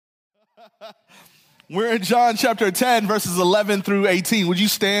We're in John chapter 10, verses 11 through 18. Would you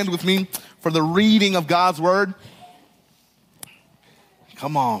stand with me for the reading of God's word?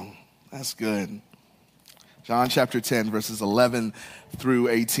 Come on, that's good. John chapter 10, verses 11 through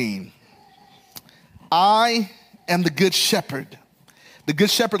 18. I am the good shepherd. The good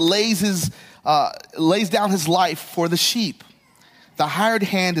shepherd lays down his life for the sheep. The hired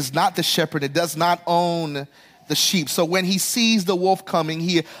hand is not the shepherd. It does not own the sheep. So when he sees the wolf coming,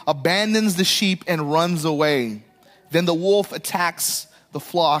 he abandons the sheep and runs away. Then the wolf attacks the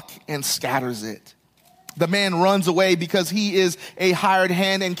flock and scatters it. The man runs away because he is a hired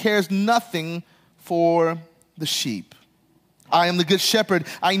hand and cares nothing for the sheep. I am the good shepherd.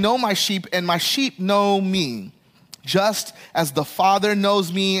 I know my sheep, and my sheep know me. Just as the Father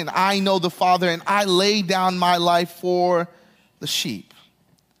knows me, and I know the Father, and I lay down my life for the sheep.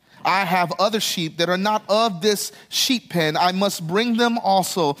 I have other sheep that are not of this sheep pen. I must bring them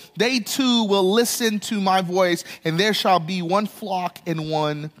also. They too will listen to my voice, and there shall be one flock and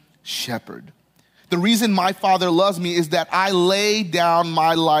one shepherd. The reason my Father loves me is that I lay down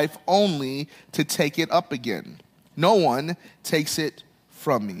my life only to take it up again. No one takes it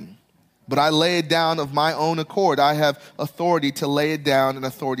from me, but I lay it down of my own accord. I have authority to lay it down and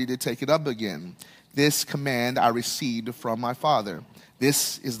authority to take it up again. This command I received from my Father.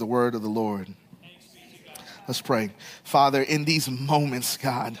 This is the word of the Lord. Let's pray. Father, in these moments,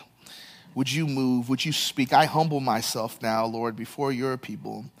 God, would you move? Would you speak? I humble myself now, Lord, before your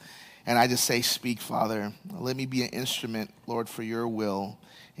people. And I just say, speak, Father. Let me be an instrument, Lord, for your will.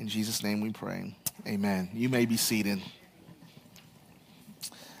 In Jesus' name we pray. Amen. You may be seated.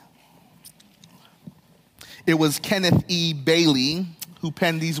 It was Kenneth E. Bailey who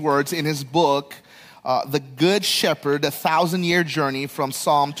penned these words in his book, The Good Shepherd, A 1,000-Year Journey from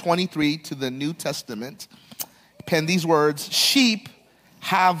Psalm 23 to the New Testament. Penned these words: sheep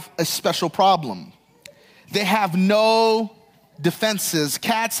have a special problem. They have no defenses.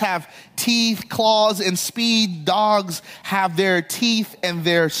 Cats have teeth, claws, and speed. Dogs have their teeth and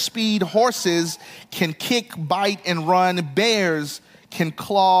their speed. Horses can kick, bite, and run. Bears can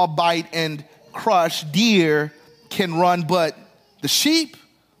claw, bite, and crush. Deer can run, but the sheep,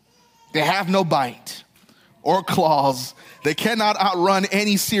 they have no bite or claws. They cannot outrun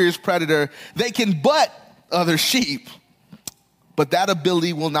any serious predator. They can butt other sheep, but that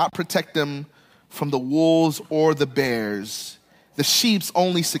ability will not protect them from the wolves or the bears. The sheep's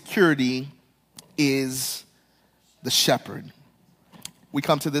only security is the shepherd. We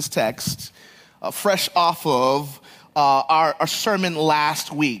come to this text fresh off of our sermon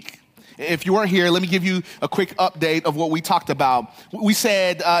last week. If you weren't here, let me give you a quick update of what we talked about. We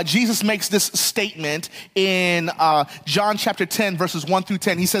said Jesus makes this statement in John chapter 10, verses 1 through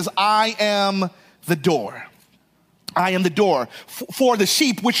 10. He says, I am the door. I am the door for the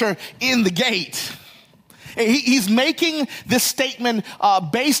sheep which are in the gate. He's making this statement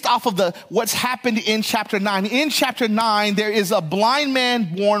based off of what's happened in chapter 9. In chapter 9, there is a blind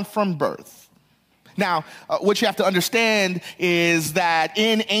man born from birth. Now, what you have to understand is that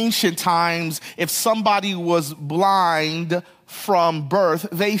in ancient times, if somebody was blind from birth,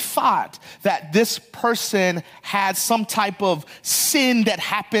 they thought that this person had some type of sin that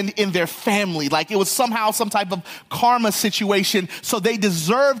happened in their family. Like it was somehow some type of karma situation, so they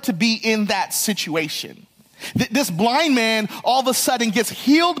deserved to be in that situation. This blind man all of a sudden gets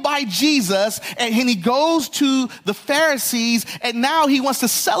healed by Jesus, and he goes to the Pharisees, and now he wants to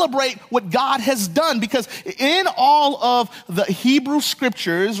celebrate what God has done, because in all of the Hebrew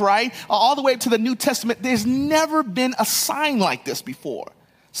scriptures, right, all the way up to the New Testament, there's never been a sign like this before.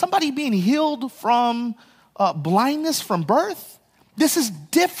 Somebody being healed from blindness from birth. This is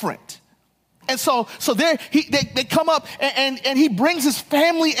different. And so they come up and he brings his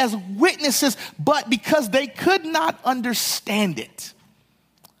family as witnesses, but because they could not understand it,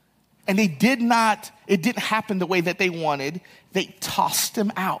 and it didn't happen the way that they wanted, they tossed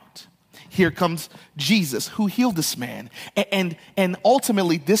him out. Here comes Jesus, who healed this man, and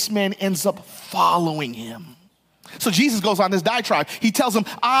ultimately this man ends up following him. So Jesus goes on this diatribe. He tells him,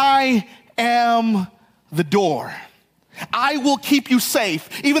 I am the door. I will keep you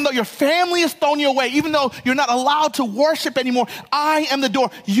safe. Even though your family has thrown you away, even though you're not allowed to worship anymore, I am the door.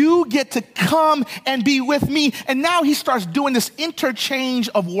 You get to come and be with me. And now he starts doing this interchange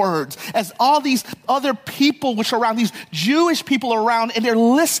of words as all these other people which are around, these Jewish people are around, and they're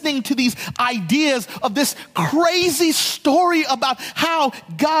listening to these ideas of this crazy story about how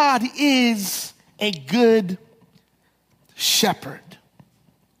God is a good shepherd.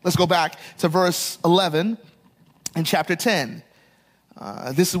 Let's go back to verse 11. In chapter 10,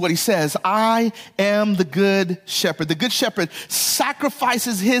 This is what he says: I am the good shepherd. The good shepherd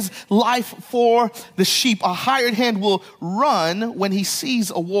sacrifices his life for the sheep. A hired hand will run when he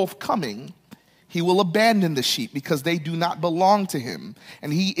sees a wolf coming. He will abandon the sheep because they do not belong to him,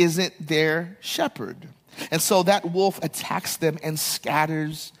 and he isn't their shepherd. And so that wolf attacks them and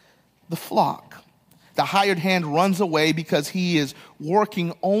scatters the flock. The hired hand runs away because he is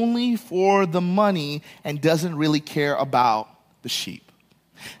working only for the money and doesn't really care about the sheep.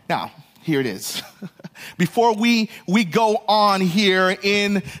 Now, here it is. Before we go on here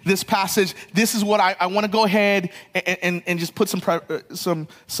in this passage, this is what I want to go ahead and just put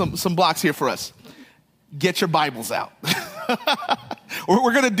some blocks here for us. Get your Bibles out.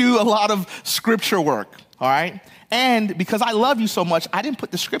 We're going to do a lot of scripture work, all right? And because I love you so much, I didn't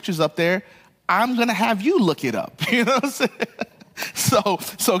put the scriptures up there. I'm going to have you look it up. You know what I'm saying?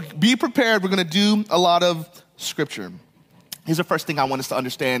 So be prepared. We're going to do a lot of scripture. Here's the first thing I want us to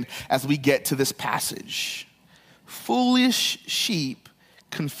understand as we get to this passage. Foolish sheep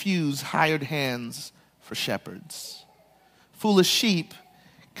confuse hired hands for shepherds. Foolish sheep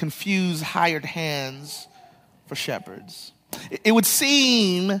confuse hired hands for shepherds. It would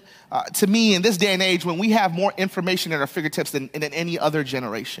seem to me in this day and age when we have more information at our fingertips than any other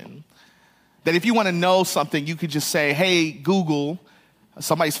generation, that if you want to know something, you could just say, hey, Google,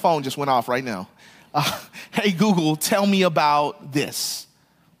 somebody's phone just went off right now. Hey, Google, tell me about this.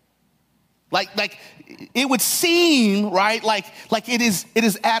 Like it would seem, right, like it is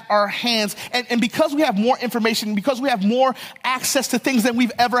at our hands. And because we have more information, because we have more access to things than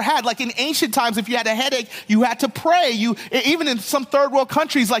we've ever had, like in ancient times, if you had a headache, you had to pray. Even in some third world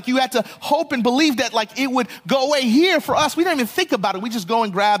countries, like you had to hope and believe that like it would go away. Here for us, we don't even think about it. We just go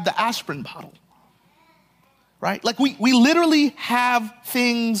and grab the aspirin bottle, right? Like we literally have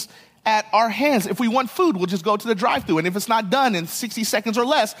things at our hands. If we want food, we'll just go to the drive-thru. And if it's not done in 60 seconds or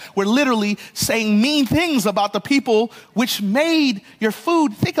less, we're literally saying mean things about the people which made your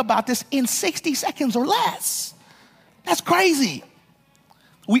food. Think about this, in 60 seconds or less. That's crazy.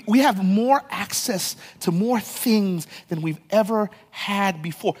 We have more access to more things than we've ever had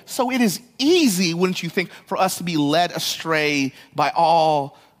before. So it is easy, wouldn't you think, for us to be led astray by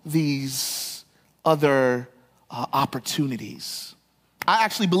all these other opportunities. I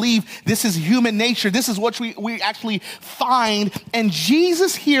actually believe this is human nature. This is what we actually find. And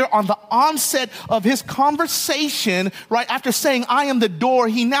Jesus here on the onset of his conversation, right after saying, I am the door,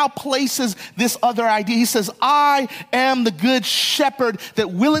 he now places this other idea. He says, I am the good shepherd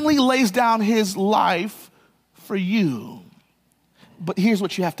that willingly lays down his life for you. But here's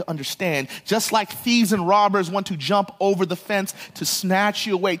what you have to understand. Just like thieves and robbers want to jump over the fence to snatch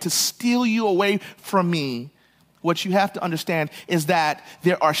you away, to steal you away from me, what you have to understand is that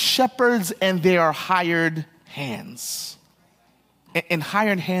there are shepherds and there are hired hands. And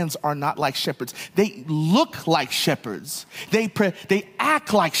hired hands are not like shepherds. They look like shepherds. They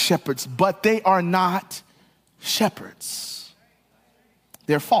act like shepherds, but they are not shepherds.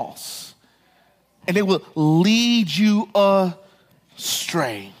 They're false. And they will lead you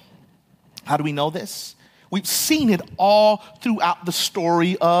astray. How do we know this? We've seen it all throughout the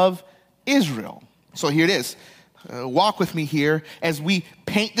story of Israel. So here it is. Walk with me here as we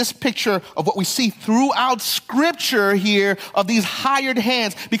paint this picture of what we see throughout Scripture here of these hired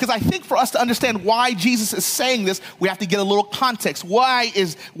hands. Because I think for us to understand why Jesus is saying this, we have to get a little context. What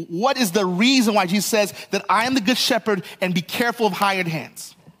is the reason why Jesus says that I am the good shepherd and be careful of hired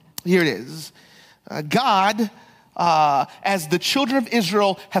hands? Here it is. God, as the children of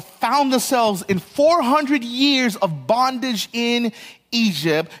Israel have found themselves in 400 years of bondage in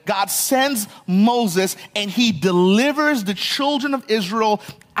Egypt, God sends Moses and he delivers the children of Israel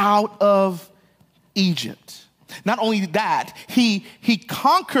out of Egypt. Not only that, he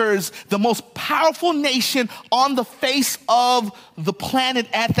conquers the most powerful nation on the face of the planet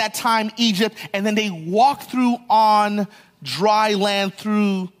at that time, Egypt, and then they walk through on dry land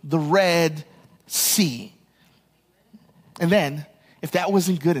through the Red Sea. And then, if that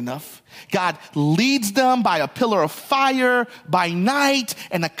wasn't good enough, God leads them by a pillar of fire by night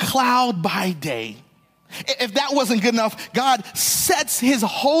and a cloud by day. If that wasn't good enough, God sets his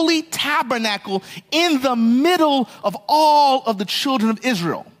holy tabernacle in the middle of all of the children of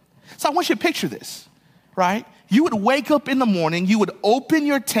Israel. So I want you to picture this, right? You would wake up in the morning, you would open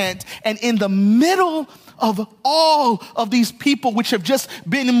your tent, and in the middle of all of these people which have just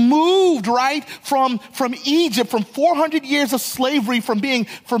been moved, right, from Egypt, from 400 years of slavery, from being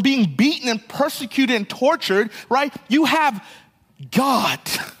beaten and persecuted and tortured, right? You have God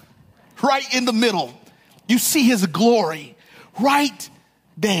right in the middle. You see his glory right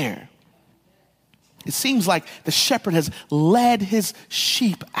there. It seems like the shepherd has led his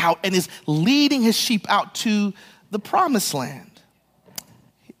sheep out and is leading his sheep out to the promised land.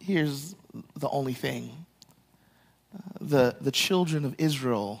 Here's the only thing. The children of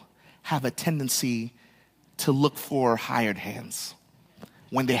Israel have a tendency to look for hired hands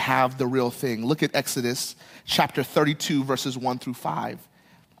when they have the real thing. Look at Exodus chapter 32, verses 1 through 5.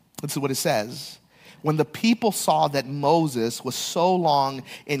 This is what it says. When the people saw that Moses was so long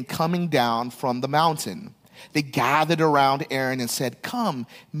in coming down from the mountain, they gathered around Aaron and said, "Come,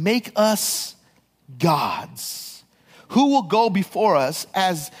 make us gods. Who will go before us?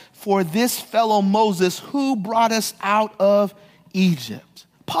 As for this fellow Moses who brought us out of Egypt."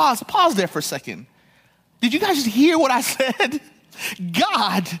 Pause there for a second. Did you guys hear what I said?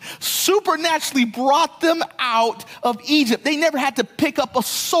 God supernaturally brought them out of Egypt. They never had to pick up a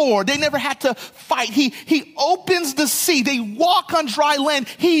sword. They never had to fight. He opens the sea. They walk on dry land.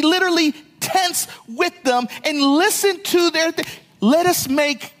 He literally tents with them and listen to their thing. Let us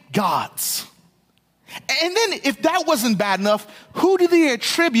make gods. And then if that wasn't bad enough, who do they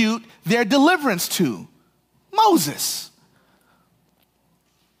attribute their deliverance to? Moses.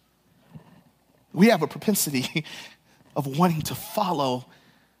 We have a propensity of wanting to follow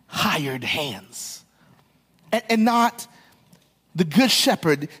hired hands and not the good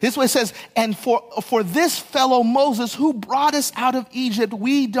shepherd. This is what it says, and for this fellow Moses who brought us out of Egypt,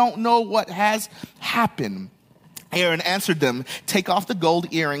 we don't know what has happened. Aaron answered them, "Take off the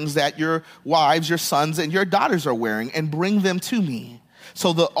gold earrings that your wives, your sons, and your daughters are wearing and bring them to me."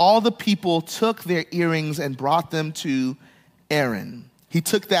 So all the people took their earrings and brought them to Aaron. He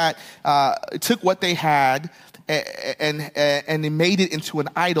took what they had and they made it into an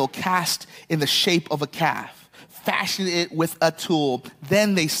idol cast in the shape of a calf, fashioned it with a tool.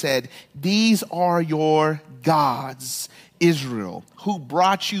 Then they said, "These are your gods, Israel, who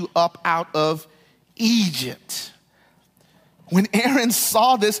brought you up out of Egypt." When Aaron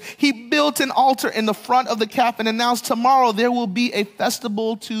saw this, he built an altar in the front of the calf and announced, "Tomorrow there will be a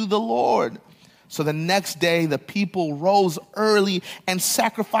festival to the Lord." So the next day, the people rose early and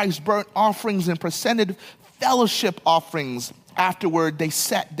sacrificed burnt offerings and presented fellowship offerings. Afterward, they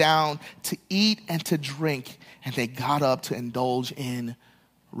sat down to eat and to drink, and they got up to indulge in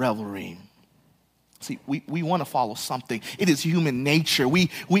revelry. See, we want to follow something. It is human nature.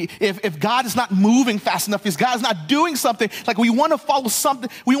 If God is not moving fast enough, if God is not doing something, like we want to follow something.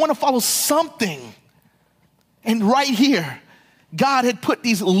 We want to follow something. And right here, God had put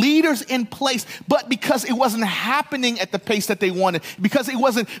these leaders in place, but because it wasn't happening at the pace that they wanted, because it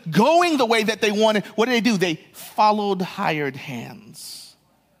wasn't going the way that they wanted, what did they do? They followed hired hands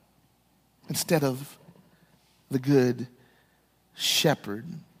instead of the good shepherd.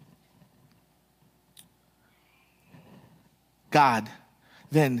 God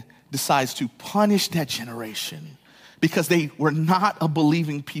then decides to punish that generation because they were not a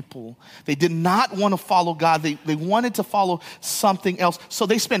believing people. They did not want to follow God. They wanted to follow something else. So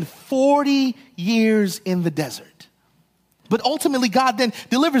they spend 40 years in the desert. But ultimately, God then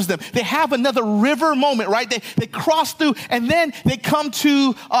delivers them. They have another river moment, right? They cross through, and then they come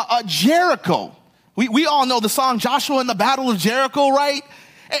to Jericho. We all know the song, Joshua and the Battle of Jericho, right?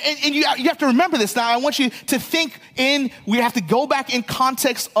 And you have to remember this. Now, I want you to think we have to go back in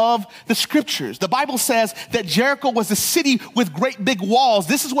context of the scriptures. The Bible says that Jericho was a city with great big walls.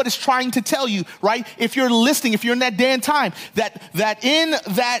 This is what it's trying to tell you, right? If you're listening, if you're in that day and time, that in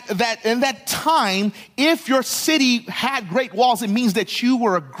that time, if your city had great walls, it means that you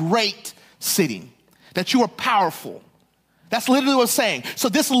were a great city, that you were powerful. That's literally what it's saying. So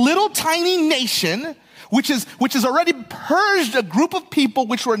this little tiny nation, which has already purged a group of people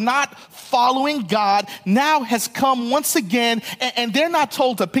which were not following God, now has come once again, and they're not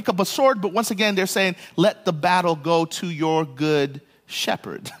told to pick up a sword, but once again they're saying, let the battle go to your good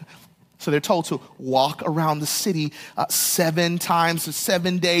shepherd. So they're told to walk around the city 7 times for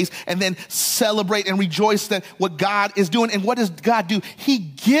 7 days and then celebrate and rejoice that what God is doing. And what does God do? He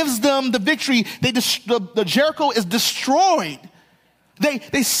gives them the victory. The Jericho is destroyed.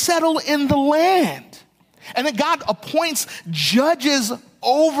 They settle in the land. And then God appoints judges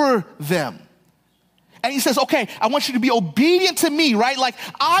over them. And he says, okay, I want you to be obedient to me, right? Like,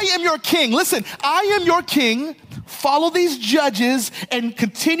 I am your king. Listen, I am your king. Follow these judges and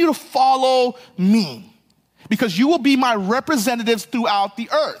continue to follow me. Because you will be my representatives throughout the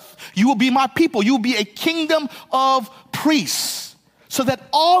earth. You will be my people. You will be a kingdom of priests. So that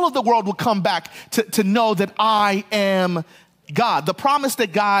all of the world will come back to know that I am God. The promise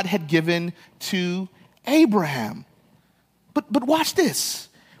that God had given to Abraham. But watch this.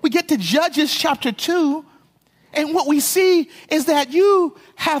 We get to Judges chapter 2, And what we see is that you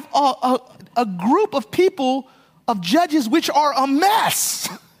have a group of people, of judges, which are a mess.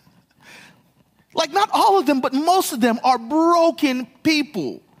 Like not all of them, but most of them are broken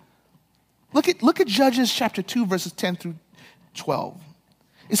people. Look at Judges chapter 2, verses 10 through 12.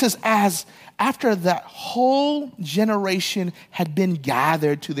 It says, as after that whole generation had been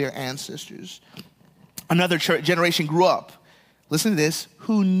gathered to their ancestors, another generation grew up. Listen to this,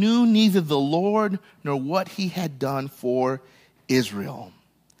 who knew neither the Lord nor what he had done for Israel.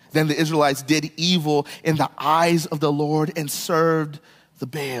 Then the Israelites did evil in the eyes of the Lord and served the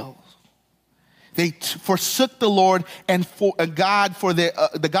Baals. They forsook the Lord and for a God for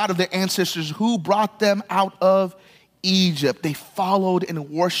the God of their ancestors who brought them out of Egypt. They followed and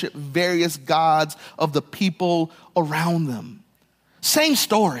worshiped various gods of the people around them. Same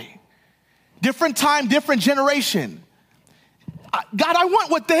story. Different time, different generation. God, I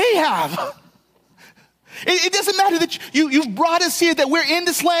want what they have. It doesn't matter that you've brought us here, that we're in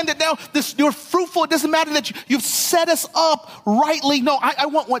this land, that now you're fruitful. It doesn't matter that you've set us up rightly. No, I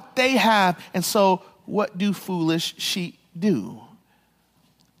want what they have. And so what do foolish sheep do?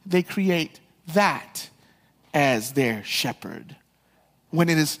 They create that as their shepherd when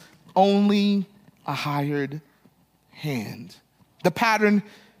it is only a hired hand. The pattern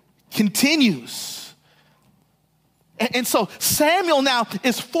continues. And so Samuel now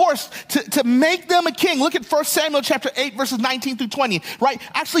is forced to make them a king. Look at 1 Samuel chapter 8, verses 19 through 20, right?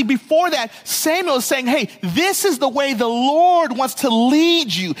 Actually, before that, Samuel is saying, hey, this is the way the Lord wants to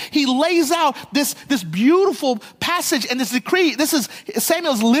lead you. He lays out this beautiful passage and this decree.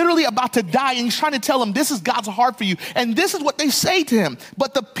 Samuel's literally about to die, and he's trying to tell him, this is God's heart for you. And this is what they say to him.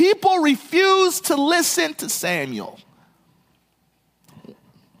 But the people refuse to listen to Samuel.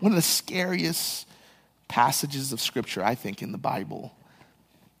 One of the scariest passages of scripture, I think, in the Bible.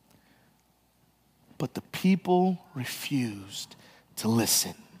 But the people refused to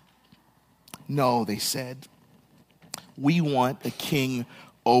listen. No, they said, we want a king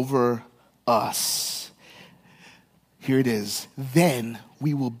over us. Here it is. Then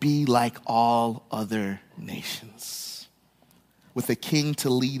we will be like all other nations, with a king to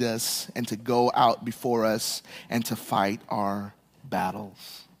lead us and to go out before us and to fight our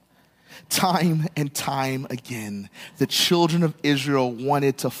battles. Time and time again, the children of Israel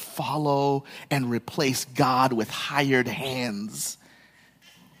wanted to follow and replace God with hired hands.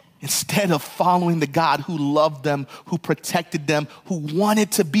 Instead of following the God who loved them, who protected them, who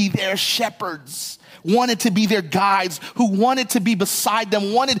wanted to be their shepherds, wanted to be their guides, who wanted to be beside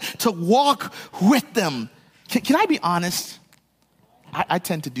them, wanted to walk with them. Can I be honest? I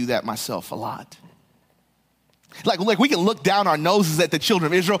tend to do that myself a lot. Like we can look down our noses at the children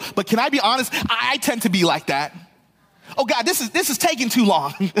of Israel, but can I be honest? I tend to be like that. Oh God, this is taking too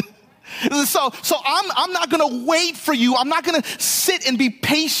long. So I'm not going to wait for you. I'm not going to sit and be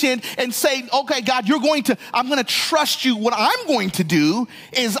patient and say, okay, God, I'm going to trust you. What I'm going to do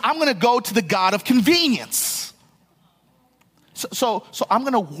is I'm going to go to the God of convenience. So I'm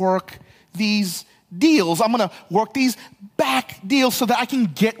going to work these deals. I'm going to work these back deals so that I can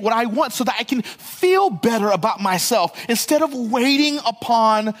get what I want, so that I can feel better about myself instead of waiting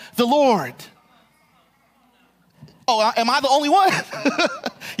upon the Lord. Oh, am I the only one?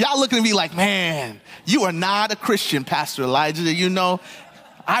 Y'all looking at me like, man, you are not a Christian, Pastor Elijah. You know,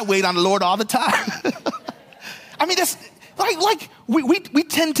 I wait on the Lord all the time. I mean, that's like we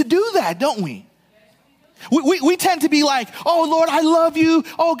tend to do that, don't we? We tend to be like, oh, Lord, I love you.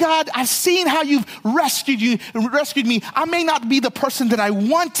 Oh, God, I've seen how you've rescued me. I may not be the person that I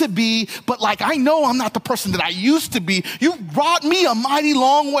want to be, but like I know I'm not the person that I used to be. You brought me a mighty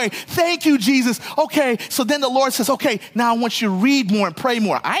long way. Thank you, Jesus. Okay, so then the Lord says, okay, now I want you to read more and pray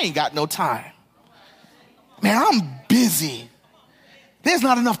more. I ain't got no time. Man, I'm busy. There's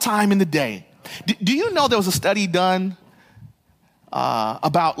not enough time in the day. Do you know there was a study done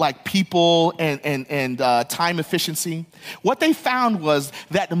about like people and time efficiency? What they found was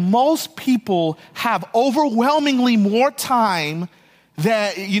that most people have overwhelmingly more time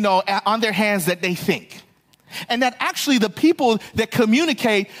that, on their hands that they think. And that actually the people that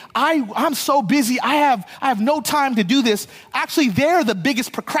communicate, I'm so busy, I have no time to do this, actually they're the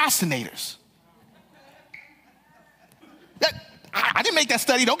biggest procrastinators. I didn't make that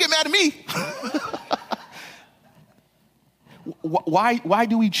study, don't get mad at me. Why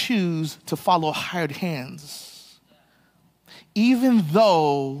do we choose to follow hired hands? Even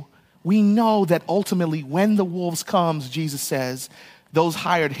though we know that ultimately when the wolves comes, Jesus says, those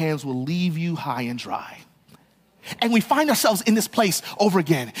hired hands will leave you high and dry. And we find ourselves in this place over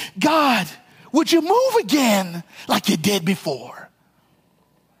again. God, would you move again like you did before?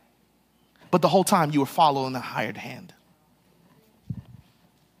 but the whole time you were following the hired hand.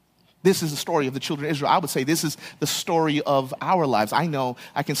 This is the story of the children of Israel. I would say this is the story of our lives. I know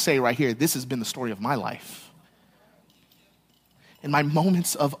I can say right here, this has been the story of my life. In my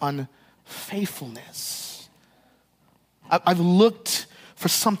moments of unfaithfulness, I've looked for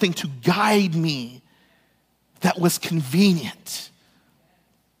something to guide me that was convenient.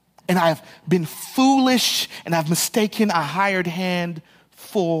 And I've been foolish, and I've mistaken a hired hand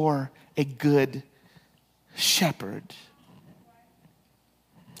for a good shepherd.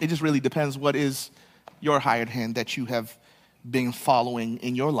 It just really depends what is your hired hand that you have been following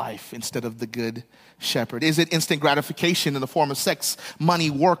in your life instead of the good shepherd. Is it instant gratification in the form of sex, money,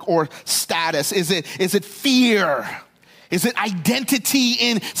 work, or status? Is it fear? Is it identity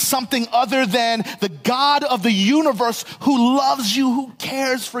in something other than the God of the universe who loves you, who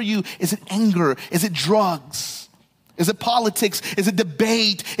cares for you? Is it anger? Is it drugs? Is it politics? Is it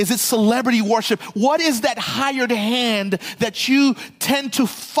debate? Is it celebrity worship? What is that hired hand that you tend to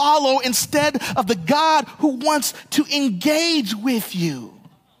follow instead of the God who wants to engage with you?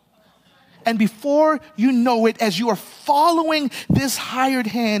 And before you know it, as you are following this hired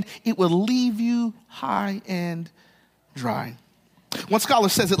hand, it will leave you high and dry. One scholar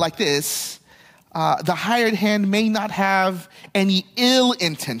says it like this: the hired hand may not have any ill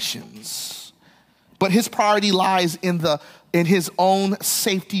intentions, but his priority lies in his own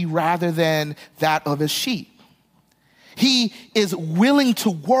safety rather than that of his sheep. He is willing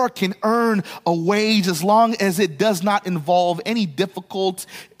to work and earn a wage as long as it does not involve any difficult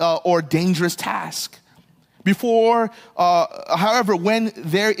or dangerous task. However, when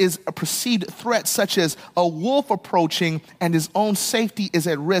there is a perceived threat such as a wolf approaching and his own safety is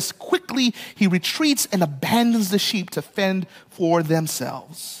at risk, quickly he retreats and abandons the sheep to fend for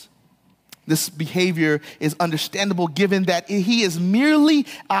themselves. This behavior is understandable given that he is merely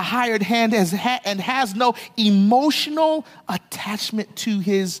a hired hand and has no emotional attachment to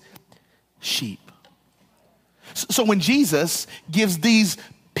his sheep. So when Jesus gives these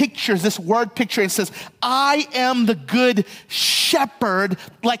pictures, this word picture, it says, I am the good shepherd.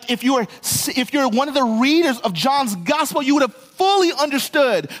 Like if you're one of the readers of John's gospel, you would have fully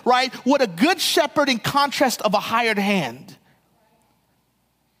understood, right, what a good shepherd in contrast of a hired hand.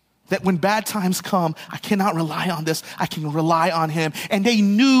 That when bad times come, I cannot rely on this. I can rely on him. And they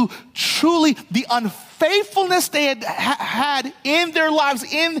knew truly the unfaithfulness they had in their lives,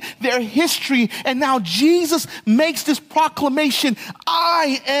 in their history. And now Jesus makes this proclamation: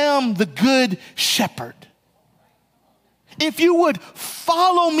 I am the good shepherd. If you would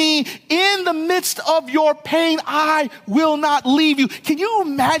follow me in the midst of your pain, I will not leave you. Can you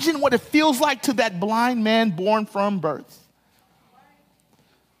imagine what it feels like to that blind man born from birth,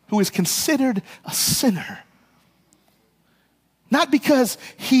 who is considered a sinner? Not because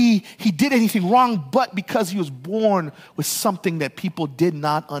he did anything wrong, but because he was born with something that people did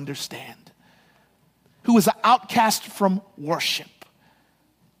not understand. Who was an outcast from worship.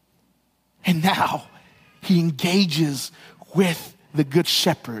 And now he engages with the good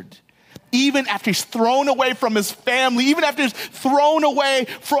shepherd. Even after he's thrown away from his family, even after he's thrown away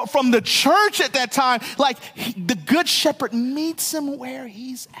from the church at that time, the good shepherd meets him where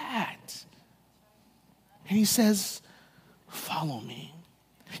he's at. And he says, follow me.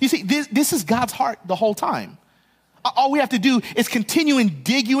 You see, this is God's heart the whole time. All we have to do is continue in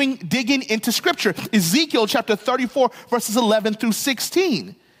digging into Scripture. Ezekiel chapter 34, verses 11 through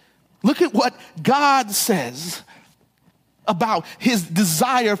 16. Look at what God says about his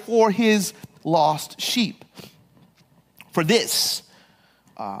desire for his lost sheep. For this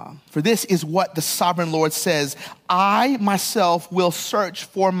is what the sovereign Lord says: I myself will search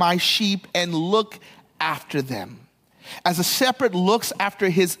for my sheep and look after them. As a shepherd looks after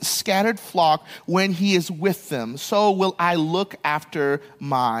his scattered flock when he is with them, so will I look after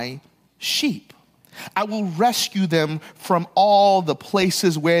my sheep. I will rescue them from all the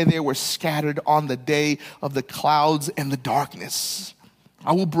places where they were scattered on the day of the clouds and the darkness.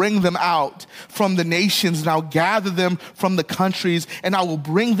 I will bring them out from the nations, and I'll gather them from the countries, and I will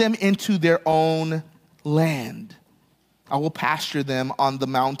bring them into their own land. I will pasture them on the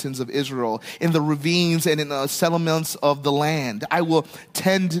mountains of Israel, in the ravines and in the settlements of the land. I will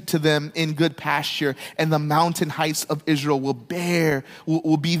tend to them in good pasture, and the mountain heights of Israel will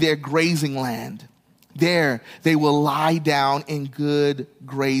be their grazing land. There they will lie down in good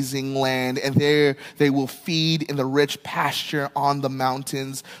grazing land, and there they will feed in the rich pasture on the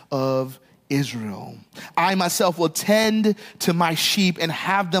mountains of Israel. I myself will tend to my sheep and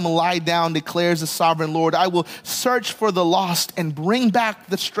have them lie down, declares the sovereign Lord. I will search for the lost and bring back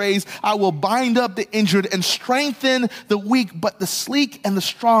the strays. I will bind up the injured and strengthen the weak, but the sleek and the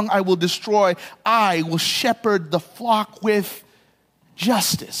strong I will destroy. I will shepherd the flock with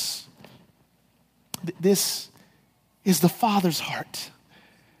justice. This is the Father's heart.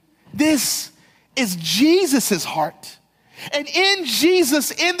 This is Jesus' heart. And in Jesus,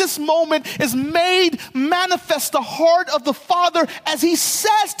 in this moment, is made manifest the heart of the Father as he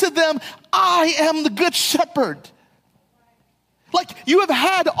says to them, I am the good shepherd. Like you have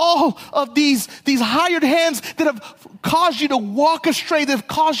had all of these hired hands that have caused you to walk astray, that have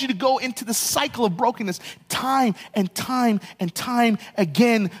caused you to go into the cycle of brokenness time and time and time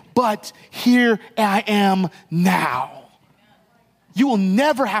again. But here I am now. You will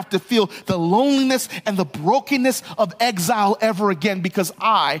never have to feel the loneliness and the brokenness of exile ever again, because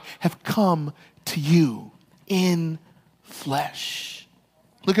I have come to you in flesh.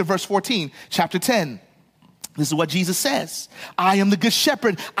 Look at verse 14, chapter 10. This is what Jesus says. I am the good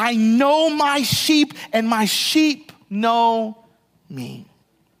shepherd. I know my sheep and my sheep know me.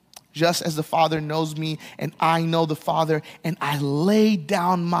 Just as the Father knows me and I know the Father, and I lay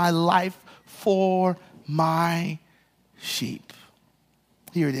down my life for my sheep.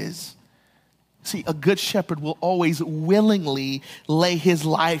 Here it is. See, a good shepherd will always willingly lay his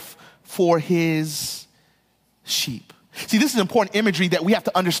life for his sheep. See, this is important imagery that we have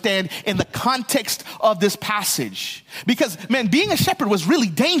to understand in the context of this passage. Because, man, being a shepherd was really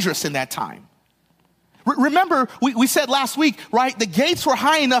dangerous in that time. Remember, we said last week, right? The gates were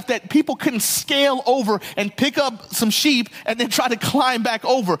high enough that people couldn't scale over and pick up some sheep and then try to climb back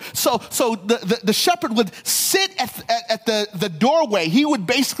over. So the shepherd would sit at the doorway. He would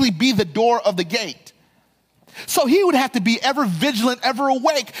basically be the door of the gate. So he would have to be ever vigilant, ever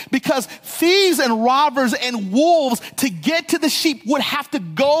awake, because thieves and robbers and wolves, to get to the sheep, would have to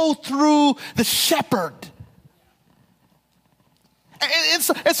go through the shepherd.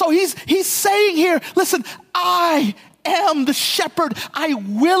 And so he's saying here, listen, I am the shepherd. I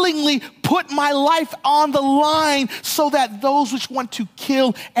willingly put my life on the line so that those which want to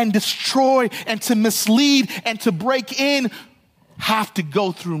kill and destroy and to mislead and to break in have to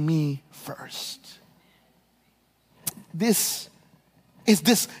go through me first. This is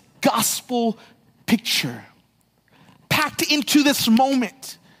this gospel picture packed into this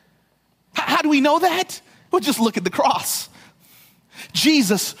moment. How do we know that? Well, just look at the cross.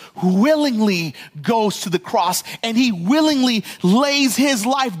 Jesus willingly goes to the cross, and he willingly lays his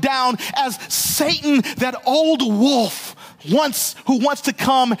life down as Satan, that old wolf, who wants to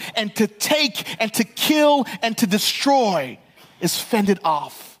come and to take and to kill and to destroy, is fended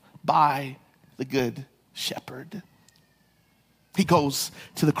off by the good shepherd. He goes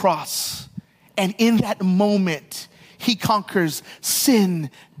to the cross, and in that moment, he conquers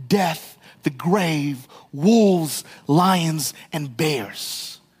sin, death, the grave, wolves, lions, and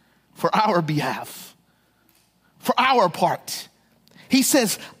bears for our behalf, for our part. He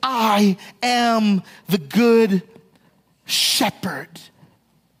says, I am the good shepherd.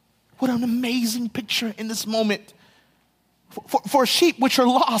 What an amazing picture in this moment. For sheep which are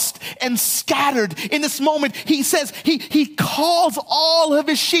lost and scattered. In this moment, he says, he calls all of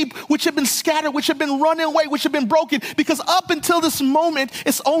his sheep which have been scattered, which have been running away, which have been broken. Because up until this moment,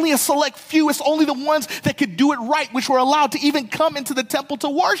 it's only a select few. It's only the ones that could do it right, which were allowed to even come into the temple to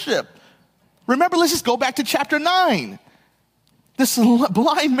worship. Remember, let's just go back to chapter 9. This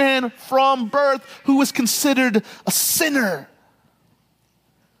blind man from birth who was considered a sinner,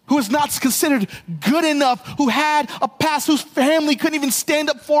 who was not considered good enough, who had a past, whose family couldn't even stand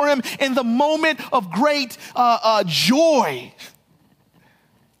up for him in the moment of great joy.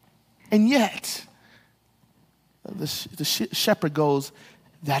 And yet, the shepherd goes,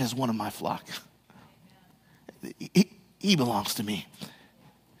 that is one of my flock. He belongs to me.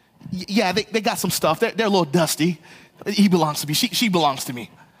 Yeah, they got some stuff. They're a little dusty. He belongs to me. She belongs to me.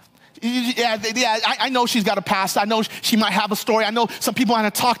 Yeah, I know she's got a past. I know she might have a story. I know some people might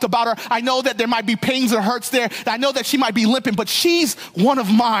have talked about her. I know that there might be pains and hurts there. I know that she might be limping, but she's one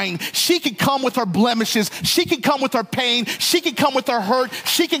of mine. She can come with her blemishes. She can come with her pain. She can come with her hurt.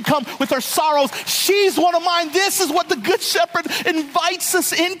 She can come with her sorrows. She's one of mine. This is what the Good Shepherd invites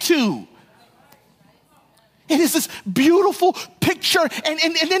us into. It is this beautiful picture.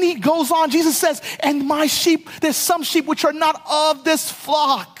 And then he goes on. Jesus says, and my sheep, there's some sheep which are not of this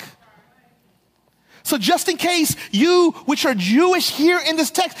flock. So just in case you, which are Jewish here in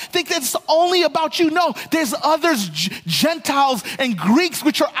this text, think that it's only about you. No, there's others, Gentiles and Greeks,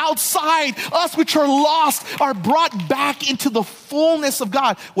 which are outside. Us, which are lost, are brought back into the fullness of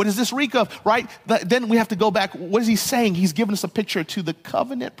God. What does this reek of, right? Then we have to go back. What is he saying? He's giving us a picture to the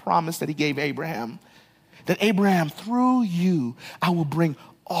covenant promise that he gave Abraham. That Abraham, through you, I will bring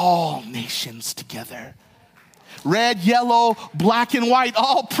all nations together. Red, yellow, black, and white,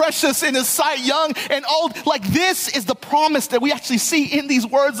 all precious in his sight, young and old. Like this is the promise that we actually see in these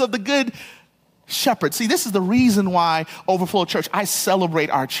words of the Good Shepherd. See, this is the reason why Overflow Church, I celebrate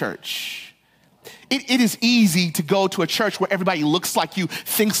our church. It is easy to go to a church where everybody looks like you,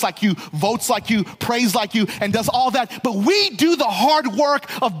 thinks like you, votes like you, prays like you, and does all that. But we do the hard work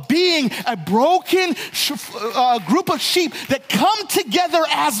of being a broken group of sheep that come together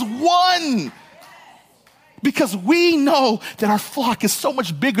as one. Because we know that our flock is so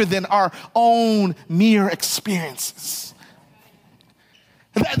much bigger than our own mere experiences.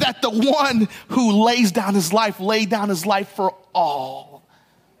 That the one who laid down his life for all.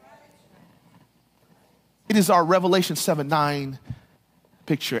 It is our Revelation 7:9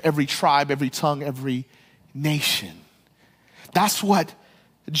 picture. Every tribe, every tongue, every nation. That's what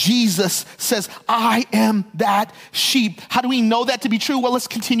Jesus says, I am that sheep. How do we know that to be true? Well, let's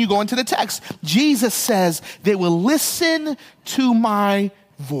continue going to the text. Jesus says, they will listen to my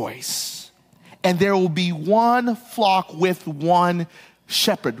voice, and there will be one flock with one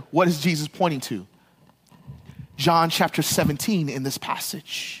shepherd. What is Jesus pointing to? John chapter 17 in this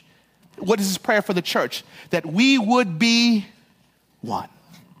passage. What is his prayer for the church? That we would be one.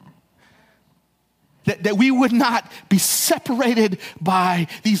 That we would not be separated by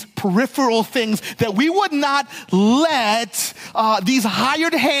these peripheral things, that we would not let these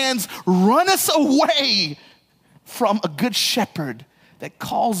hired hands run us away from a good shepherd that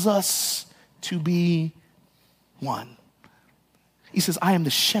calls us to be one. He says, I am the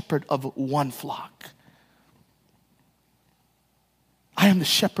shepherd of one flock. I am the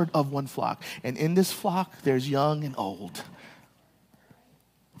shepherd of one flock. And in this flock, there's young and old.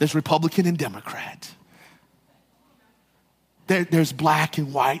 There's Republican and Democrat. There's black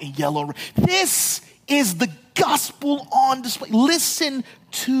and white and yellow. This is the gospel on display. Listen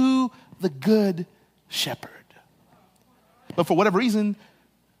to the good shepherd. But for whatever reason,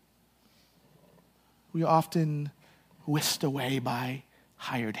 we are often whisked away by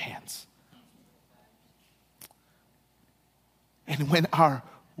hired hands. And when our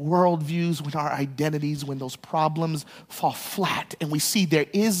worldviews, when our identities, when those problems fall flat and we see there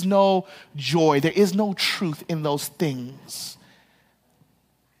is no joy, there is no truth in those things,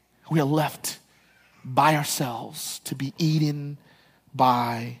 we are left by ourselves to be eaten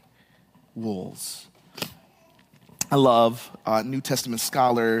by wolves. I love New Testament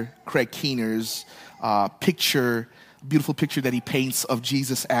scholar Craig Keener's beautiful picture that he paints of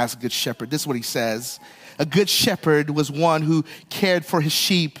Jesus as Good Shepherd. This is what he says. A good shepherd was one who cared for his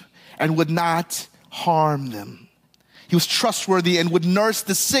sheep and would not harm them. He was trustworthy and would nurse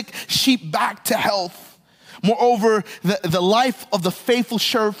the sick sheep back to health. Moreover, the life of the faithful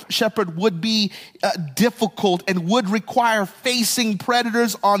shepherd would be difficult and would require facing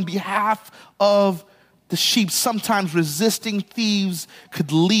predators on behalf of the sheep. Sometimes resisting thieves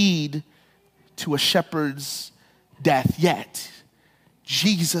could lead to a shepherd's death. Yet,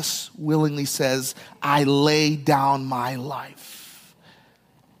 Jesus willingly says, I lay down my life.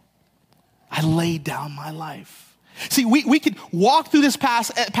 I lay down my life. See, we could walk through this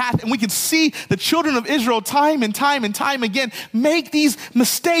path and we could see the children of Israel time and time again make these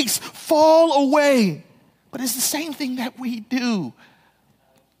mistakes, fall away. But it's the same thing that we do.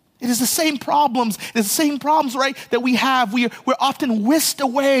 It is the same problems. It's the same problems, right, that we have. We're often whisked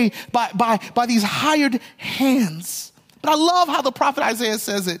away by these hired hands. But I love how the prophet Isaiah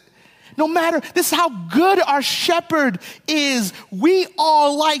says it. No matter, this is how good our shepherd is. We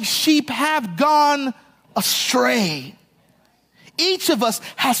all, like sheep, have gone astray. Each of us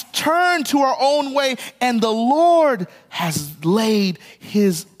has turned to our own way, and the Lord has laid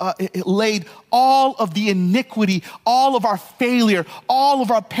all of the iniquity, all of our failure, all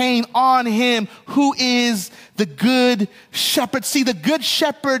of our pain on him who is the good shepherd. See, the good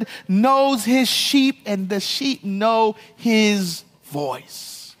shepherd knows his sheep, and the sheep know his voice.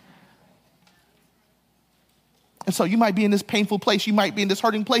 And so you might be in this painful place, you might be in this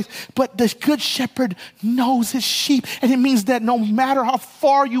hurting place, but the good shepherd knows his sheep. And it means that no matter how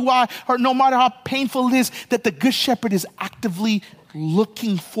far you are, or no matter how painful it is, that the good shepherd is actively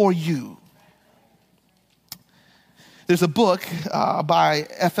looking for you. There's a book by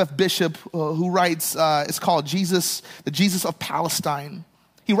F.F. Bishop who writes, it's called the Jesus of Palestine.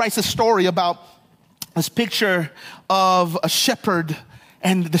 He writes a story about this picture of a shepherd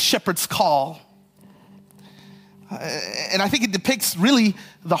and the shepherd's call. And I think it depicts really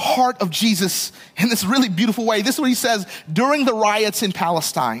the heart of Jesus in this really beautiful way. This is what he says: during the riots in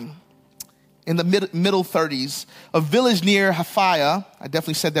Palestine in the middle 30s, a village near Haifa, I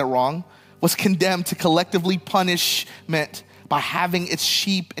definitely said that wrong, was condemned to collectively punishment by having its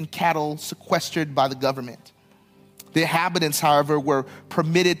sheep and cattle sequestered by the government. The inhabitants, however, were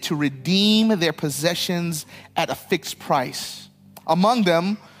permitted to redeem their possessions at a fixed price. Among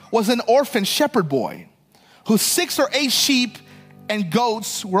them was an orphan shepherd boy whose 6 or 8 sheep and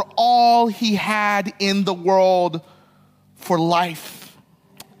goats were all he had in the world for life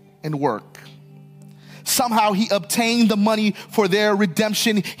and work. Somehow he obtained the money for their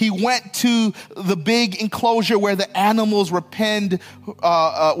redemption. He went to the big enclosure where the animals were penned,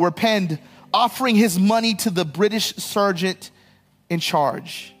 offering his money to the British sergeant in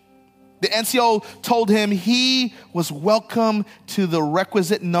charge. The NCO told him he was welcome to the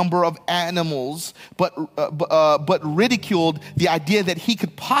requisite number of animals, but ridiculed the idea that he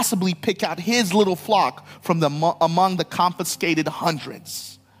could possibly pick out his little flock from among the confiscated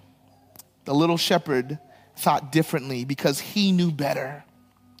hundreds. The little shepherd thought differently because he knew better.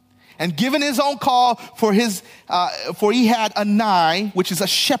 And given his own call for he had a nai, which is a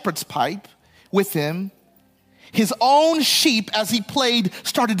shepherd's pipe, with him, his own sheep, as he played,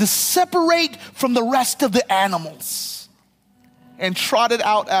 started to separate from the rest of the animals and trotted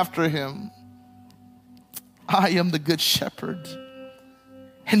out after him. I am the good shepherd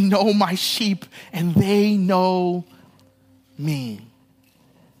and know my sheep, and they know me.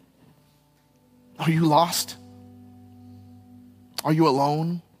 Are you lost? Are you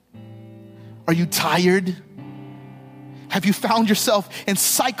alone? Are you tired? Have you found yourself in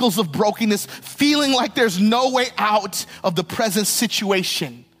cycles of brokenness, feeling like there's no way out of the present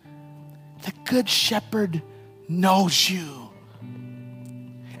situation? The good shepherd knows you.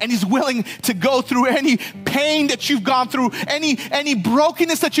 And he's willing to go through any pain that you've gone through, any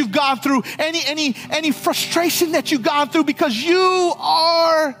brokenness that you've gone through, any frustration that you've gone through, because you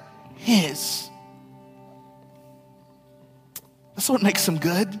are his. That's what makes him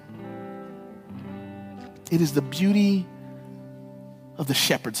good. It is the beauty of the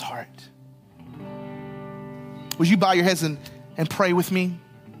shepherd's heart. Would you bow your heads and pray with me?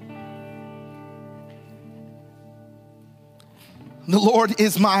 The Lord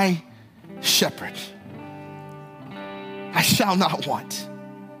is my shepherd. I shall not want.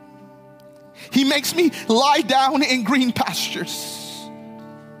 He makes me lie down in green pastures.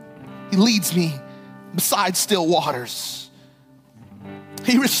 He leads me beside still waters.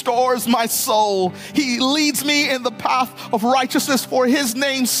 He restores my soul. He leads me in the path of righteousness for his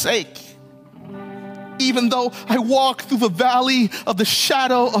name's sake. Even though I walk through the valley of the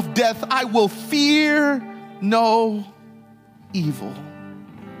shadow of death, I will fear no evil.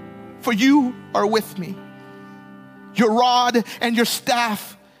 For you are with me. Your rod and your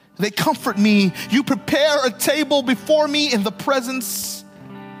staff, they comfort me. You prepare a table before me in the presence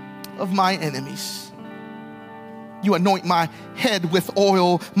of my enemies. You anoint my head with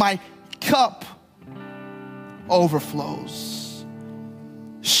oil. My cup overflows.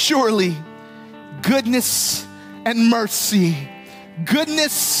 Surely goodness and mercy,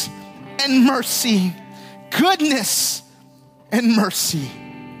 goodness and mercy, goodness and mercy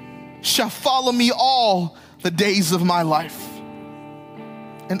shall follow me all the days of my life.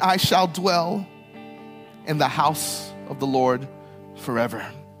 And I shall dwell in the house of the Lord forever.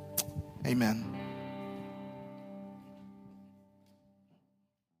 Amen.